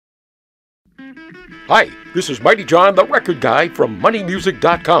Hi, this is Mighty John, the record guy from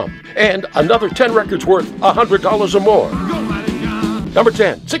MoneyMusic.com, and another 10 records worth $100 or more. Number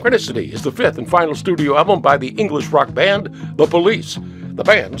 10, Synchronicity is the fifth and final studio album by the English rock band The Police. The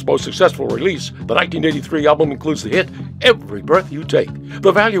band's most successful release, the 1983 album, includes the hit Every Breath You Take.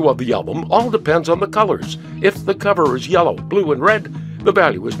 The value of the album all depends on the colors. If the cover is yellow, blue, and red, the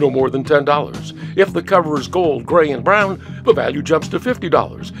value is no more than $10. If the cover is gold, gray, and brown, the value jumps to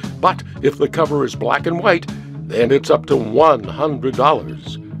 $50. But if the cover is black and white, then it's up to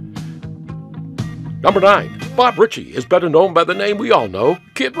 $100. Number 9. Bob Ritchie is better known by the name we all know,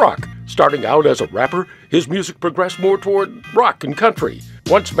 Kid Rock. Starting out as a rapper, his music progressed more toward rock and country.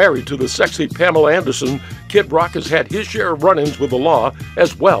 Once married to the sexy Pamela Anderson, Kid Rock has had his share of run-ins with the law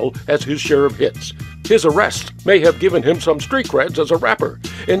as well as his share of hits. His arrest may have given him some street creds as a rapper.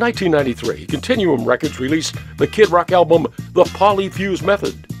 In 1993, Continuum Records released the Kid Rock album, The Polyfuse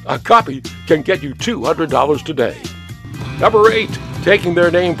Method. A copy can get you $200 today. Number 8. Taking their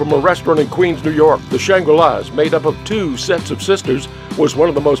name from a restaurant in Queens, New York, the Shangri-Las, made up of two sets of sisters, was one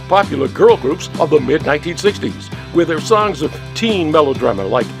of the most popular girl groups of the mid-1960s, with their songs of teen melodrama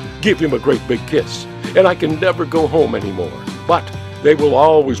like Give Him a Great Big Kiss and I Can Never Go Home Anymore. But they will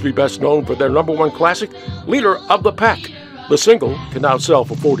always be best known for their number one classic, Leader of the Pack. The single can now sell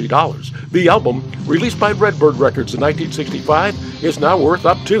for $40. The album, released by Redbird Records in 1965, is now worth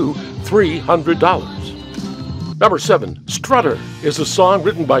up to $300. Number 7, Strutter is a song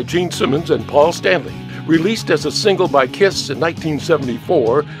written by Gene Simmons and Paul Stanley, released as a single by Kiss in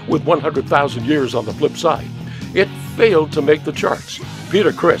 1974 with 100,000 Years on the flip side. It failed to make the charts.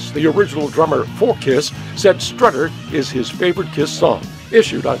 Peter Criss, the original drummer for Kiss, said Strutter is his favorite Kiss song.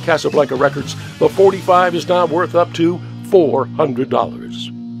 Issued on Casablanca Records, the 45 is now worth up to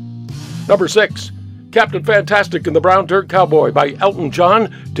 $400. Number 6, Captain Fantastic and the Brown Dirt Cowboy by Elton John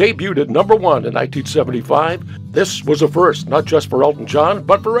debuted at number 1 in 1975. This was a first, not just for Elton John,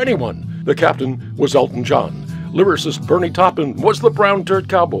 but for anyone. The captain was Elton John. Lyricist Bernie Taupin was the Brown Dirt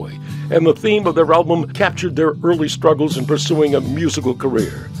Cowboy, and the theme of their album captured their early struggles in pursuing a musical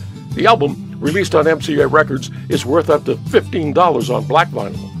career. The album, released on MCA Records, is worth up to $15 on black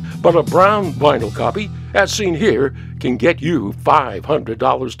vinyl, but a brown vinyl copy, as seen here, can get you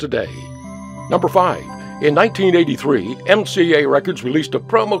 $500 today. Number 5. In 1983, MCA Records released a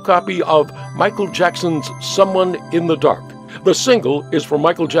promo copy of Michael Jackson's Someone in the Dark. The single is from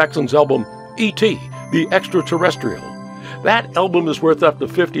Michael Jackson's album E.T., The Extraterrestrial. That album is worth up to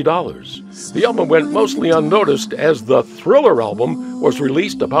 $50. The album went mostly unnoticed as the Thriller album was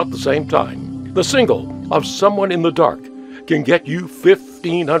released about the same time. The single of Someone in the Dark can get you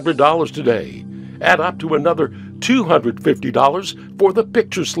 $1,500 today. Add up to another $250 for the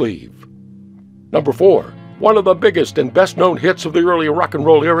picture sleeve. Number 4. One of the biggest and best-known hits of the early rock and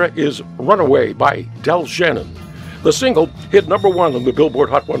roll era is Runaway by Del Shannon. The single hit number 1 on the Billboard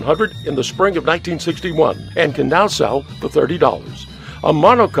Hot 100 in the spring of 1961 and can now sell for $30. A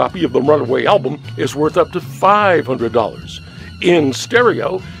mono copy of the Runaway album is worth up to $500. In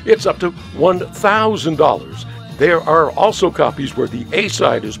stereo, it's up to $1,000. There are also copies where the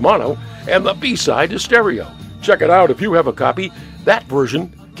A-side is mono and the B-side is stereo. Check it out if you have a copy. That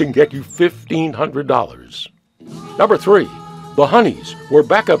version can get you $1,500. Number 3. The Honeys were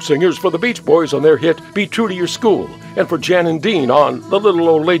backup singers for the Beach Boys on their hit Be True to Your School and for Jan and Dean on The Little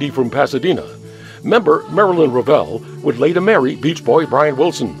Old Lady from Pasadena. Member Marilyn Ravel would later marry Beach Boy Brian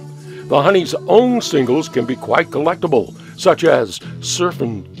Wilson. The Honeys' own singles can be quite collectible, such as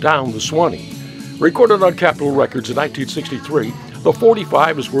Surfin' Down the Swanee. Recorded on Capitol Records in 1963, the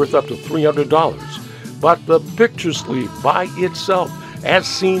 45 is worth up to $300. But the picture sleeve by itself, as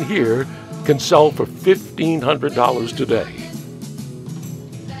seen here, can sell for $1,500 today.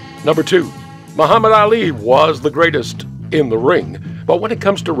 Number 2. Muhammad Ali was the greatest in the ring, but when it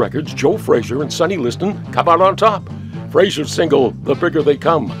comes to records, Joe Frazier and Sonny Liston come out on top. Frazier's single, The Bigger They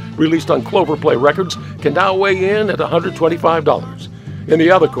Come, released on Cloverplay Records, can now weigh in at $125. In the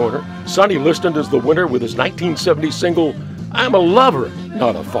other corner, Sonny Liston is the winner with his 1970 single, I'm a Lover,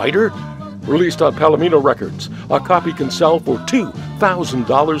 Not a Fighter, released on Palomino Records. A copy can sell for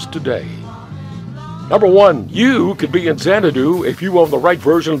 $2,000 today. Number 1, you could be in Xanadu if you own the right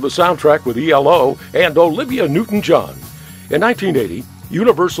version of the soundtrack with ELO and Olivia Newton John. In 1980,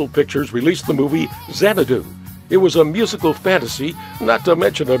 Universal Pictures released the movie Xanadu. It was a musical fantasy, not to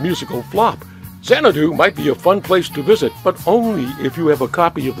mention a musical flop. Xanadu might be a fun place to visit, but only if you have a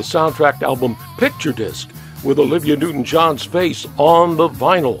copy of the soundtrack album Picture Disc with Olivia Newton John's face on the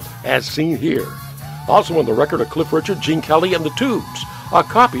vinyl, as seen here. Also on the record are Cliff Richard, Gene Kelly, and the Tubes. A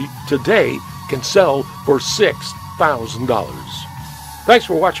copy today can sell for $6,000. Thanks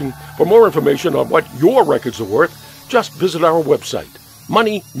for watching. For For more information on what your records are worth, just visit our website,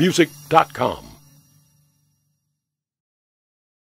 moneymusic.com.